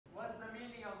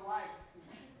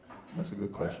That's a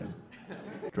good question.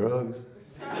 Drugs?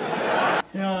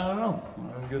 Yeah, I don't know.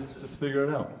 I guess just figure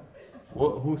it out.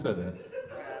 Who said that?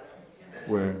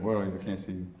 Where are you? I can't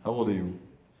see you. How old are you?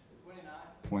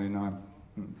 29.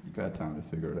 You got time to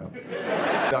figure it out.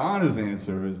 The honest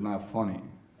answer is not funny.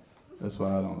 That's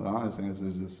why I don't. The honest answer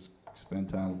is just spend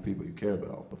time with people you care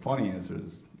about. The funny answer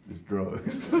is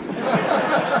drugs.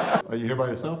 Are you here by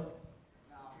yourself?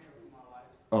 No, I'm here with my wife.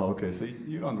 Oh, okay. So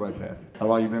you're on the right path. How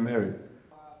long you been married?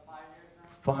 5 years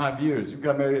now. 5 years. You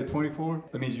got married at 24?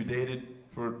 That means you dated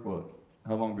for what?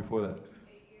 How long before that?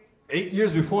 8 years. 8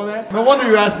 years before that? No wonder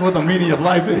you're asking what the meaning of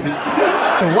life is.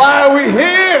 Why are we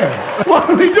here? What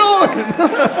are we doing?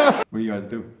 What do you guys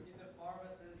do? He's a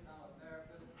pharmacist, I'm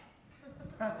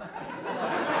a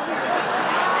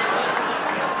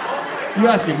therapist. You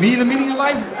asking me the meaning of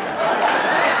life?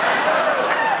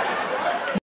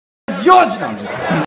 It's your job.